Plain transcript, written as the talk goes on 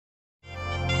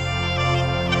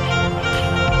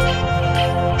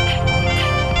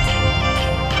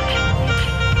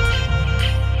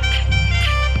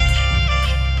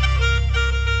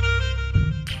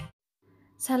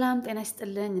ጤና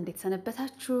ይስጥልኝ እንዴት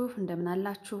ሰነበታችሁ እንደምን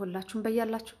አላችሁ ሁላችሁም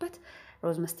በያላችሁበት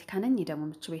ሮዝ መስቲካ ነኝ ደግሞ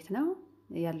ምቹ ቤት ነው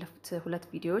ያለፉት ሁለት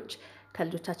ቪዲዮዎች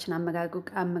ከልጆቻችን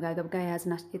አመጋገብ ጋር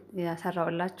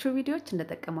ያሰራውላችሁ ቪዲዮዎች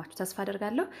እንደተጠቀማችሁ ተስፋ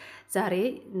አደርጋለሁ ዛሬ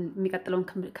የሚቀጥለውን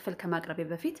ክፍል ከማቅረቤ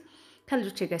በፊት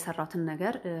ከልጆቼ ጋር የሰራሁትን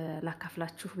ነገር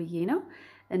ላካፍላችሁ ብዬ ነው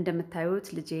እንደምታዩት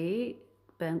ልጄ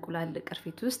በእንቁላል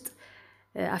ቅርፊት ውስጥ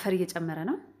አፈር እየጨመረ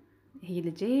ነው ይሄ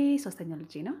ልጄ ሶስተኛው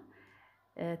ልጄ ነው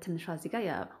ትንሿ እዚህ ጋር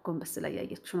ያ ጎንበስ ላይ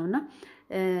ያየችው ነውና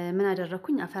ምን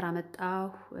አደረኩኝ አፈር አመጣሁ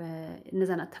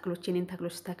እነዛና ተክሎች የኔን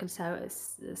ተክሎች ተክል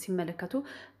ሲመለከቱ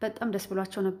በጣም ደስ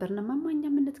ብሏቸው ነበርና ማማኛ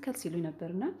ምን ልትከል ሲሉኝ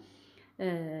ነበርና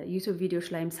ዩቲዩብ ቪዲዮዎች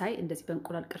ላይም ሳይ እንደዚህ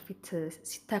በእንቁላል ቅርፊት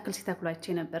ሲተክሉ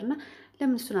አይቼ ነበርና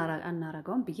ለምን እሱን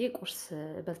አናረጋውም ብዬ ቁርስ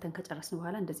በልተን ከጨረስን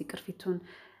በኋላ እንደዚህ ቅርፊቱን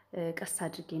ቀስ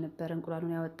አድርጌ ነበር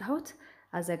እንቁላሉን ያወጣሁት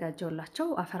አዘጋጀውላቸው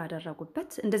አፈር አደረጉበት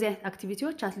እንደዚህ አይነት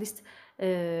አክቲቪቲዎች አትሊስት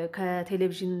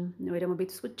ከቴሌቪዥን ወይ ደግሞ ቤት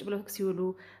ውስጥ ቁጭ ብለው ሲውሉ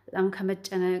በጣም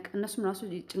ከመጨነቅ እነሱም ራሱ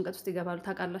ጭንቀት ውስጥ ይገባሉ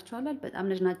ታውቃላችሁ አይደል በጣም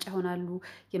ነጭናጫ ይሆናሉ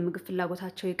የምግብ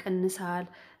ፍላጎታቸው ይቀንሳል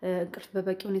እንቅልፍ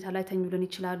በበቂ ሁኔታ ላይ ተኙልን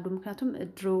ይችላሉ ምክንያቱም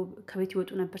ድሮ ከቤት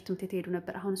ይወጡ ነበር ትምርት ቤት ይሄዱ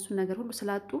ነበር አሁን እሱን ነገር ሁሉ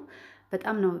ስላጡ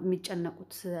በጣም ነው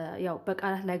የሚጨነቁት ያው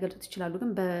በቃላት ላይ ገልጹት ይችላሉ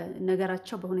ግን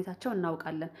በነገራቸው በሁኔታቸው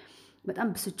እናውቃለን በጣም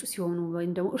ብስጩ ሲሆኑ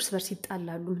ወይም ደግሞ እርስ በርስ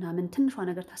ይጣላሉ ምናምን ትንሿ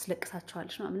ነገር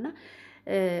ታስለቅሳቸዋለች ምናምንና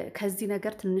ከዚህ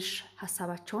ነገር ትንሽ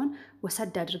ሐሳባቸውን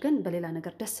ወሰድ አድርገን በሌላ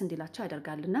ነገር ደስ እንዲላቸው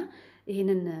ያደርጋልና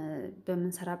ይሄንን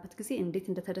በመንሰራበት ጊዜ እንዴት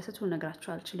እንደተደሰቱ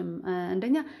ነግራቸው አልችልም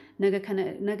አንደኛ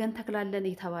ነገን ተክላለን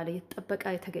እየተባለ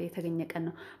የተጠበቀ የተገኘ ቀን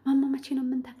ነው ማማ መቼ ነው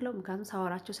የምንተክለው ምክንያቱም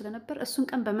ሳወራቸው ስለነበር እሱን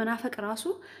ቀን በመናፈቅ ራሱ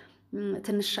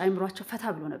ትንሽ አይምሯቸው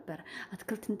ፈታ ብሎ ነበር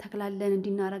አትክልት እንተክላለን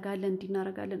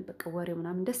እንዲናረጋለን በቃ ወሬው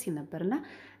ምናምን ደስ ይል ነበርና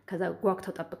ከዛ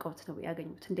ጓግተው ጠብቀውት ነው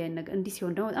ያገኙት እንዲህ አይነት ነገር እንዲህ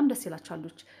ሲሆን ደግሞ በጣም ደስ ይላቸዋል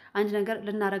ልጆች አንድ ነገር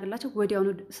ልናረጋላቸው ወዲያውኑ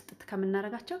ስጥት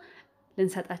ከምናረጋቸው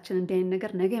ልንሰጣችን እንዲህ አይነት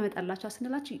ነገር ነገ ይመጣላቸው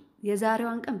ስንላችሁ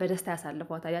የዛሬዋን ቀን በደስታ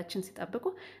ያሳልፏታል ያችን ሲጠብቁ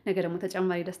ነገ ደግሞ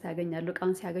ተጨማሪ ደስታ ያገኛሉ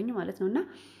ቃውን ሲያገኙ ማለት ነውና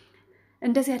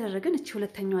እንደዚህ ያደረገን እቺ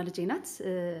ሁለተኛዋ ልጄ ናት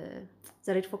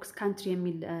ዘ ሬድ ፎክስ ካንትሪ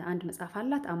የሚል አንድ መጽሐፍ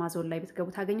አላት አማዞን ላይ ብትገቡ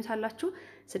ታገኙታላችሁ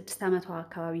 6 ዓመቷ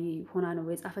አካባቢ ሆና ነው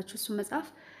የጻፈችው እሱ መጽሐፍ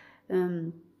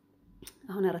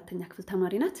አሁን 4ኛ ክፍል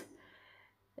ተማሪ ናት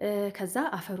ከዛ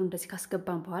አፈሩ እንደዚህ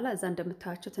ካስገባን በኋላ እዛ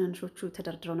እንደምታዩቸው ትንንሾቹ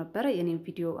ተደርድረው ነበር የኔን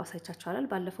ቪዲዮ አሳይቻችኋለሁ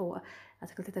ባለፈው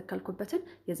አትክልት የተከልኩበትን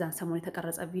የዛን ሰሞን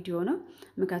የተቀረጸ ቪዲዮ ነው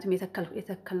ምክንያቱም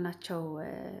የተከልናቸው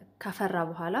ካፈራ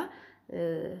በኋላ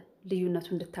ልዩነቱ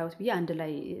እንድታዩት ብዬ አንድ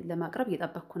ላይ ለማቅረብ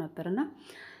እየጠበቅኩ ነበርና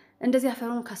እንደዚህ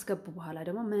አፈሩን ካስገቡ በኋላ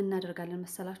ደግሞ ምን እናደርጋለን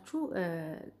መሰላችሁ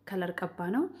ከለር ቀባ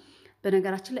ነው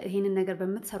በነገራችን ላይ ይሄንን ነገር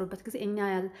በመተሰሩበት ጊዜ እኛ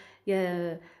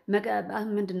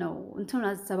ምንድነው እንትን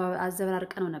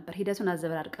አዘበራርቀነው ነበር ሂደቱን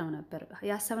አዘበራርቀነው ነበር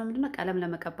ያሰበው ምንድነው ቀለም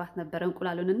ለመቀባት ነበር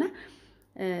እንቁላሉን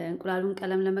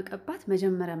ቀለም ለመቀባት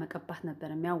መጀመሪያ መቀባት ነበር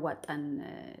የሚያዋጣን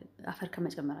አፈር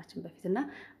ከመጨመራችን በፊትና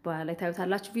በኋላ ላይ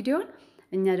ታዩታላችሁ ቪዲዮውን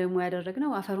እኛ ደግሞ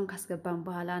ያደረግነው አፈሩን ካስገባን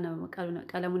በኋላ ነው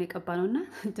ቀለሙን የቀባነውና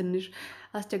ትንሽ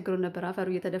አስቸግሮን ነበር አፈሩ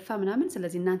እየተደፋ ምናምን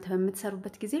ስለዚህ እናንተ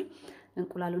በመተሰሩበት ጊዜ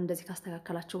እንቁላሉን እንደዚህ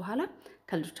ካስተካከላችሁ በኋላ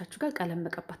ከልጆቻችሁ ጋር ቀለም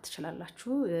መቀባት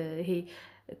ትችላላችሁ ይሄ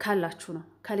ካላችሁ ነው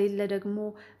ከሌለ ደግሞ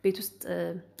ቤት ውስጥ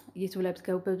ዩቲዩብ ላይ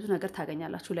ብትገቡ ብዙ ነገር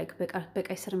ታገኛላችሁ ላይክ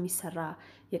በቀይ ስር የሚሰራ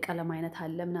የቀለም አይነት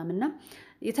አለ ምናምንና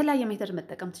የተለያየ ሜተድ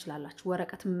መጠቀም ትችላላችሁ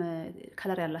ወረቀትም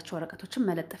ከለር ያላቸው ወረቀቶችን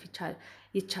መለጠፍ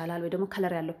ይቻላል ወይ ደግሞ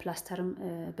ከለር ያለው ፕላስተርም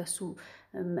በሱ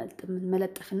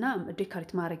መለጠፍና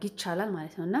ዴኮሬት ማድረግ ይቻላል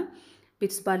ማለት ነውና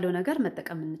ቤት ውስጥ ባለው ነገር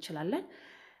መጠቀም እንችላለን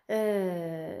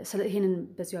ይሄንን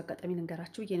በዚሁ አጋጣሚ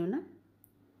ልንገራችሁ ብዬ ነውና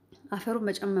አፈሩን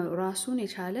መጨመሩ ራሱን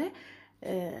የቻለ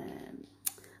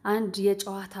አንድ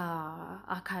የጨዋታ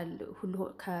አካል ሁሉ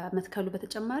ከመትከሉ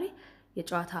በተጨማሪ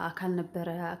የጨዋታ አካል ነበረ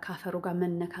ካፈሩ ጋር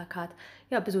መነካካት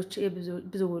ያ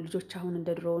ብዙ ልጆች አሁን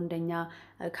እንደድሮ እንደኛ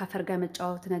ካፈር ጋር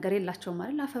መጫወት ነገር የላቸውም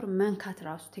ማለት አፈሩ መንካት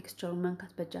ራሱ ቴክስቸሩን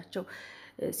መንካት በእጃቸው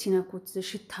ሲነኩት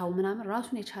ሽታው ምናምን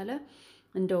ራሱን የቻለ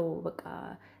እንደው በቃ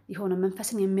የሆነ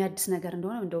መንፈስን የሚያድስ ነገር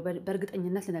እንደሆነ እንደው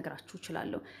በእርግጠኝነት ልነግራችሁ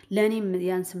እችላለሁ ለኔም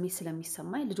ያን ስሜት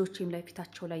ስለሚሰማኝ ልጆቼም ላይ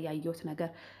ፊታቸው ላይ ያየሁት ነገር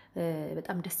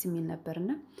በጣም ደስ የሚል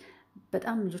ነበርና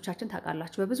በጣም ልጆቻችን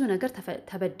ታውቃላችሁ በብዙ ነገር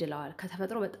ተበድለዋል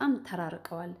ከተፈጥሮ በጣም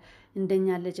ተራርቀዋል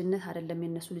እንደኛ ልጅነት አይደለም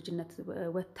የነሱ ልጅነት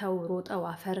ወተው ሮጠው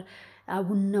አፈር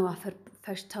አቡነው አፈር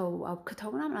ፈሽተው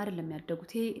አብክተው ምናምን አይደለም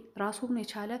ያደጉት ይሄ ራሱን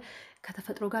የቻለ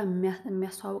ከተፈጥሮ ጋር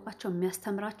የሚያስተዋውቃቸው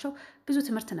የሚያስተምራቸው ብዙ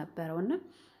ትምህርት ነበረውና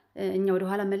እኛ ወደ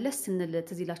ኋላ መለስ ስንል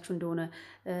ትዚላችሁ እንደሆነ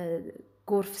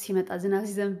ጎርፍ ሲመጣ ዝናብ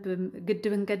ሲዘንብ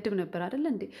ግድብን ገድብ ነበር አይደል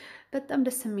እንዴ በጣም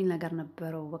ደስ የሚል ነገር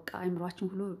ነበረው በቃ አይምሯችን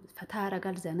ሁሉ ፈታ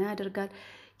ያደርጋል ዘና ያደርጋል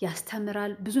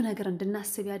ያስተምራል ብዙ ነገር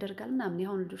እንድናስብ ያደርጋል ምናምን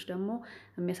ያሁን ልጆች ደግሞ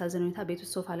የሚያሳዝነው ሁኔታ ቤት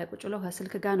ውስጥ ሶፋ ላይ ቁጭ ብለው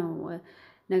ከስልክ ጋር ነው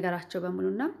ነገራቸው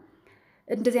በሙሉና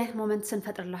እንደዚህ አይነት ሞመንት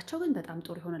ስንፈጥርላቸው ግን በጣም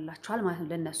ጥሩ ይሆንላቸዋል ማለት ነው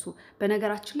ለነሱ።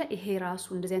 በነገራችን ላይ ይሄ ራሱ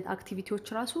እንደዚህ አይነት አክቲቪቲዎች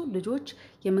ራሱ ልጆች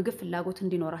የምግብ ፍላጎት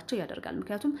እንዲኖራቸው ያደርጋል።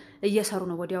 ምክንያቱም እየሰሩ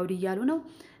ነው፣ ወዲያ ወዲህ እያሉ ነው፣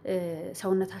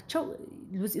 ሰውነታቸው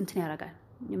እንትን ያደርጋል።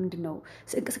 ምንድነው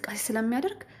እንቅስቃሴ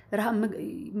ስለሚያደርግ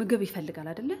ምግብ ይፈልጋል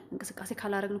አይደለ? እንቅስቃሴ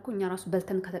ካላደረግን እኮ እኛ ራሱ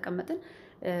በልተን ከተቀመጥን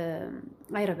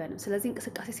አይረበንም። ስለዚህ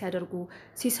እንቅስቃሴ ሲያደርጉ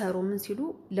ሲሰሩ ምን ሲሉ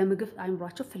ለምግብ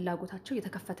አይምሯቸው ፍላጎታቸው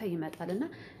እየተከፈተ ይመጣል እና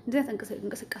እንደዚህ አይነት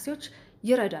እንቅስቃሴዎች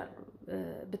ይረዳሉ።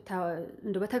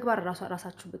 በተግባር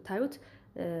ራሳችሁ ብታዩት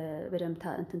በደንብ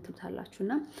እንትን ትሉታላችሁ።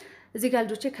 እና እዚህ ጋር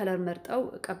ልጆቼ ከለር መርጠው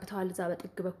ቀብተዋል። እዛ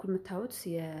በጥግ በኩል የምታዩት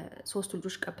የሶስቱ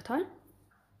ልጆች ቀብተዋል።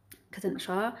 ከትንሿ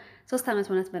 3 ዓመት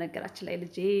ሆናት። በነገራችን ላይ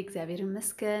ልጄ እግዚአብሔር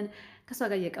ይመስገን ከሷ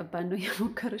ጋር እየቀባን ነው፣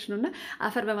 እየሞከረች ነው። እና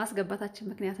አፈር በማስገባታችን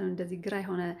ምክንያት ነው እንደዚህ ግራ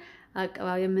የሆነ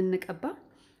አቀባብ የምንቀባ።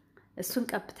 እሱን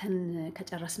ቀብተን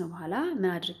ከጨረስን በኋላ ምን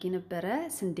አድርጌ ነበረ?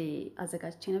 ስንዴ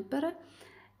አዘጋጅቼ ነበረ።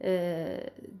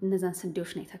 እነዛን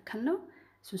ስንዴዎች ነው የተከልነው።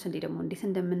 እሱን ስንዴ ደግሞ እንዴት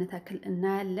እንደምንተክል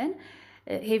እናያለን።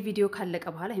 ይሄ ቪዲዮ ካለቀ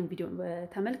በኋላ ይሄን ቪዲዮ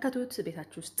ተመልከቱት፣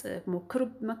 ቤታችሁ ውስጥ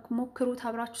ሞክሩት፣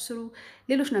 አብራችሁ ስሩ።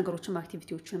 ሌሎች ነገሮችም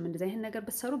አክቲቪቲዎችንም እንደዚህ አይነት ነገር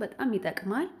ብትሰሩ በጣም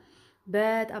ይጠቅማል።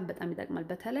 በጣም ይጠቅማል።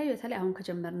 በተለይ አሁን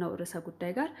ከጀመርነው ርዕሰ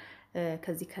ጉዳይ ጋር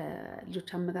ከዚህ ከልጆች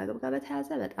አመጋገብ ጋር በተያያዘ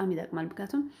በጣም ይጠቅማል።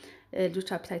 ምክንያቱም ልጆች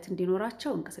አፒታይት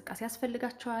እንዲኖራቸው እንቅስቃሴ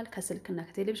ያስፈልጋቸዋል። ከስልክና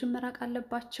ከቴሌቪዥን መራቅ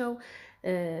አለባቸው።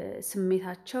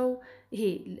 ስሜታቸው ይሄ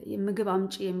ምግብ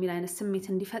አምጪ የሚል አይነት ስሜት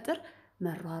እንዲፈጥር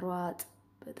መሯሯጥ፣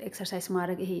 ኤክሰርሳይዝ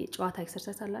ማድረግ፣ ይሄ ጨዋታ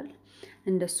ኤክሰርሳይዝ አለ አይደል?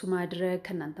 እንደሱ ማድረግ፣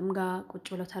 ከእናንተም ጋር ቁጭ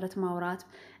ብለው ተረት ማውራት፣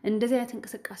 እንደዚህ አይነት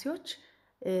እንቅስቃሴዎች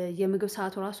የምግብ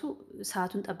ሰዓቱ ራሱ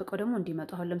ሰዓቱን ጠብቀው ደግሞ እንዲመጡ።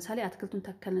 አሁን ለምሳሌ አትክልቱን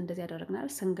ተከልን እንደዚህ ያደረግናል።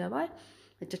 ስንገባ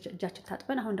እጃችን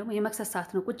ታጥበን አሁን ደግሞ የመክሰስ ሰዓት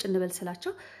ነው ቁጭ እንበል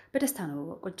ስላቸው በደስታ ነው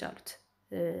ቁጭ ያሉት።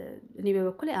 እኔ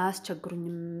በበኩሌ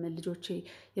አያስቸግሩኝም ልጆቼ።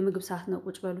 የምግብ ሰዓት ነው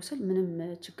ቁጭ በሉ ስል ምንም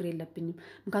ችግር የለብኝም።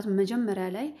 ምክንያቱም መጀመሪያ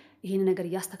ላይ ይሄን ነገር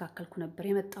እያስተካከልኩ ነበር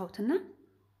የመጣሁትና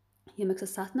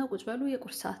የመክሰስ ሰዓት ነው ቁጭ በሉ፣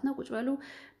 የቁርስ ሰዓት ነው ቁጭ በሉ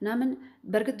ምናምን።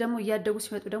 በእርግጥ ደግሞ እያደጉ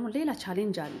ሲመጡ ደግሞ ሌላ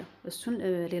ቻሌንጅ አለው። እሱን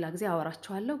ሌላ ጊዜ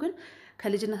አወራቸዋለሁ። ግን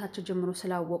ከልጅነታቸው ጀምሮ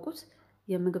ስላወቁት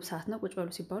የምግብ ሰዓት ነው ቁጭ በሉ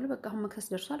ሲባሉ በቃ አሁን መክሰስ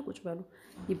ደርሷል ቁጭ በሉ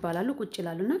ይባላሉ፣ ቁጭ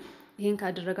ይላሉና ይሄን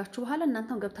ካደረጋችሁ በኋላ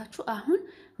እናንተም ገብታችሁ አሁን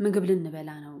ምግብ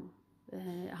ልንበላ ነው፣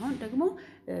 አሁን ደግሞ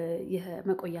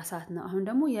የመቆያ ሰዓት ነው፣ አሁን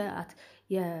ደግሞ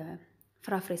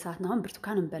ፍራፍሬ ሰዓት ነው፣ አሁን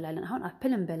ብርቱካን እንበላለን፣ አሁን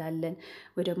አፕል እንበላለን፣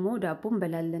 ወይ ደግሞ ዳቦ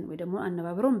እንበላለን፣ ወይ ደግሞ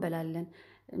አነባብሮ እንበላለን።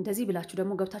 እንደዚህ ብላችሁ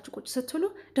ደግሞ ገብታችሁ ቁጭ ስትሉ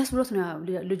ደስ ብሎት ነው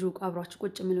ልጁ አብሯችሁ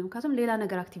ቁጭ የሚለው። ምክንያቱም ሌላ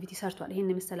ነገር አክቲቪቲ ሰርቷል። ይሄን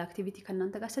የመሰለ አክቲቪቲ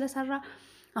ከእናንተ ጋር ስለሰራ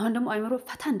አሁን ደግሞ አይምሮ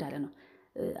ፈታ እንዳለ ነው።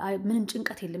 ምንም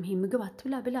ጭንቀት የለም። ይሄ ምግብ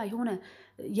አትብላ ብላ የሆነ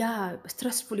ያ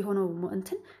ስትረስፉል የሆነው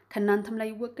እንትን ከእናንተም ላይ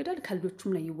ይወገዳል፣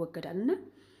 ከልጆቹም ላይ ይወገዳል እና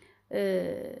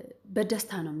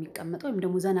በደስታ ነው የሚቀመጠው፣ ወይም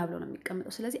ደግሞ ዘና ብሎ ነው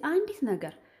የሚቀመጠው። ስለዚህ አንዲት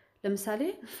ነገር ለምሳሌ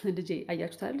ልጄ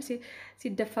አያችሁታል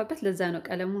ሲደፋበት፣ ለዛ ነው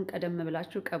ቀለሙን ቀደም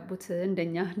ብላችሁ ቀቡት፣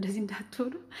 እንደኛ እንደዚህ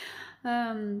እንዳትሆኑ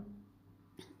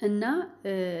እና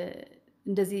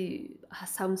እንደዚህ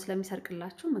ሀሳቡን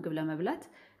ስለሚሰርቅላችሁ ምግብ ለመብላት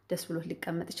ደስ ብሎት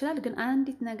ሊቀመጥ ይችላል። ግን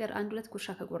አንዲት ነገር 1-2 ጉርሻ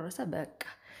ከጎረሰ በቃ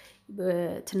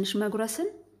ትንሽ መጉረስን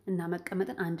እና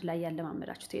መቀመጥን አንድ ላይ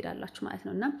ያለማመዳችሁ ትሄዳላችሁ ማለት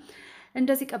ነው። እና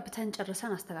እንደዚህ ቀብተን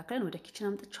ጨርሰን አስተካክለን ወደ ኪችን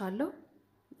አምጥቼዋለሁ።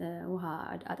 ውሃ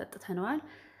አጠጥተነዋል፣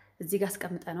 እዚህ ጋር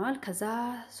አስቀምጠነዋል። ከዛ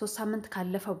 3 ሳምንት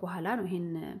ካለፈው በኋላ ነው ይሄን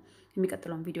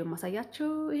የሚቀጥለውን ቪዲዮ ማሳያችሁ።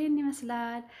 ይሄን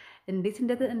ይመስላል። እንዴት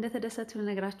እንደተደሰቱ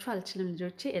ልነግራችሁ አልችልም።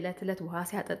 ልጆቼ ዕለት ውሃ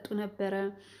ሲያጠጡ ነበረ።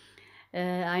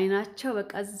 አይናቸው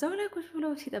በቃ እዛው ላይ ቁጭ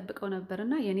ብለው ሲጠብቀው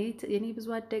ነበርና የኔ ብዙ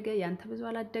አደገ፣ ያንተ ብዙ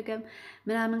አላደገም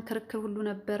ምናምን ክርክር ሁሉ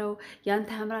ነበረው። ያንተ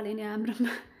ያምራል፣ የኔ አያምርም፣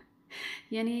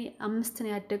 የኔ 5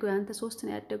 ነው ያደገው፣ ያንተ 3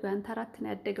 ነው ያደገው፣ ያንተ 4 ነው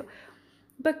ያደገው።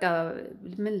 በቃ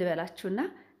ምን ልበላችሁና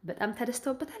በጣም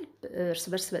ተደስተውበታል። እርስ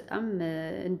በርስ በጣም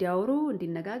እንዲያወሩ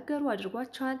እንዲነጋገሩ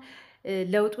አድርጓቸዋል።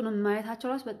 ለውጡንም ማየታቸው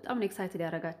ራሱ በጣም ነው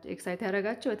ኤክሳይት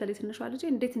ያደረጋቸው። በተለይ ትንሿ ልጅ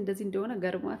እንዴት እንደዚህ እንደሆነ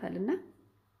ገርሟታልና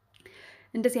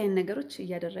እንደዚህ አይነት ነገሮች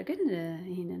እያደረግን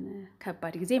ይህንን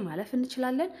ከባድ ጊዜ ማለፍ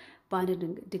እንችላለን። በአንድ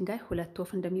ድንጋይ 2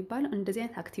 ወፍ እንደሚባለው እንደዚህ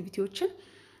አይነት አክቲቪቲዎችን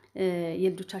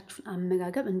የልጆቻችሁን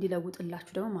አመጋገብ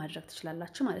እንዲለውጥላችሁ ደግሞ ማድረግ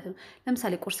ትችላላችሁ ማለት ነው።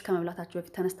 ለምሳሌ ቁርስ ከመብላታችሁ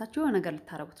በፊት ተነስታችሁ የሆነ ነገር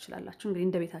ልታረጉ ትችላላችሁ። እንግዲህ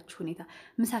እንደ ቤታችሁ ሁኔታ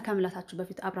ምሳ ከመብላታችሁ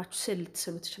በፊት አብራችሁ ስዕል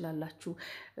ልትስሉ ትችላላችሁ፣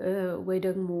 ወይ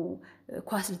ደግሞ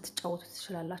ኳስ ልትጫወቱ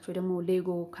ትችላላችሁ፣ ወይ ደግሞ ሌጎ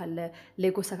ካለ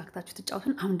ሌጎ ሰካክታችሁ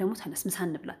ትጫወቱን። አሁን ደግሞ ተነስ ምሳ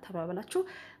እንብላ ተባብላችሁ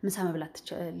ምሳ መብላት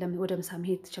ወደ ምሳ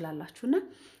መሄድ ትችላላችሁና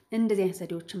እንደዚህ አይነት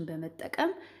ዘዴዎችን በመጠቀም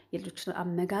የልጆችን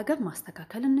አመጋገብ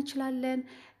ማስተካከል እንችላለን።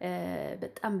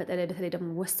 በጣም በተለይ ደግሞ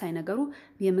ወሳኝ ነገሩ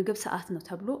የምግብ ሰዓት ነው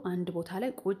ተብሎ አንድ ቦታ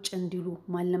ላይ ቁጭ እንዲሉ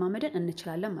ማለማመደን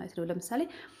እንችላለን ማለት ነው። ለምሳሌ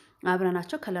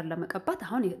አብረናቸው ከለር ለመቀባት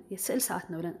አሁን የስዕል ሰዓት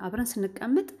ነው ብለን አብረን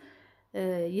ስንቀመጥ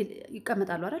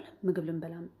ይቀመጣሉ አይደል? ምግብ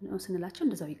ልንበላ ነው ስንላቸው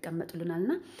እንደዛው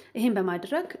ይቀመጡልናልና ይሄን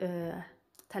በማድረግ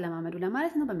ተለማመዱ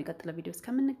ለማለት ነው። በሚቀጥለው ቪዲዮ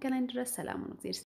እስከምንገናኝ ድረስ ሰላም ሁኑ።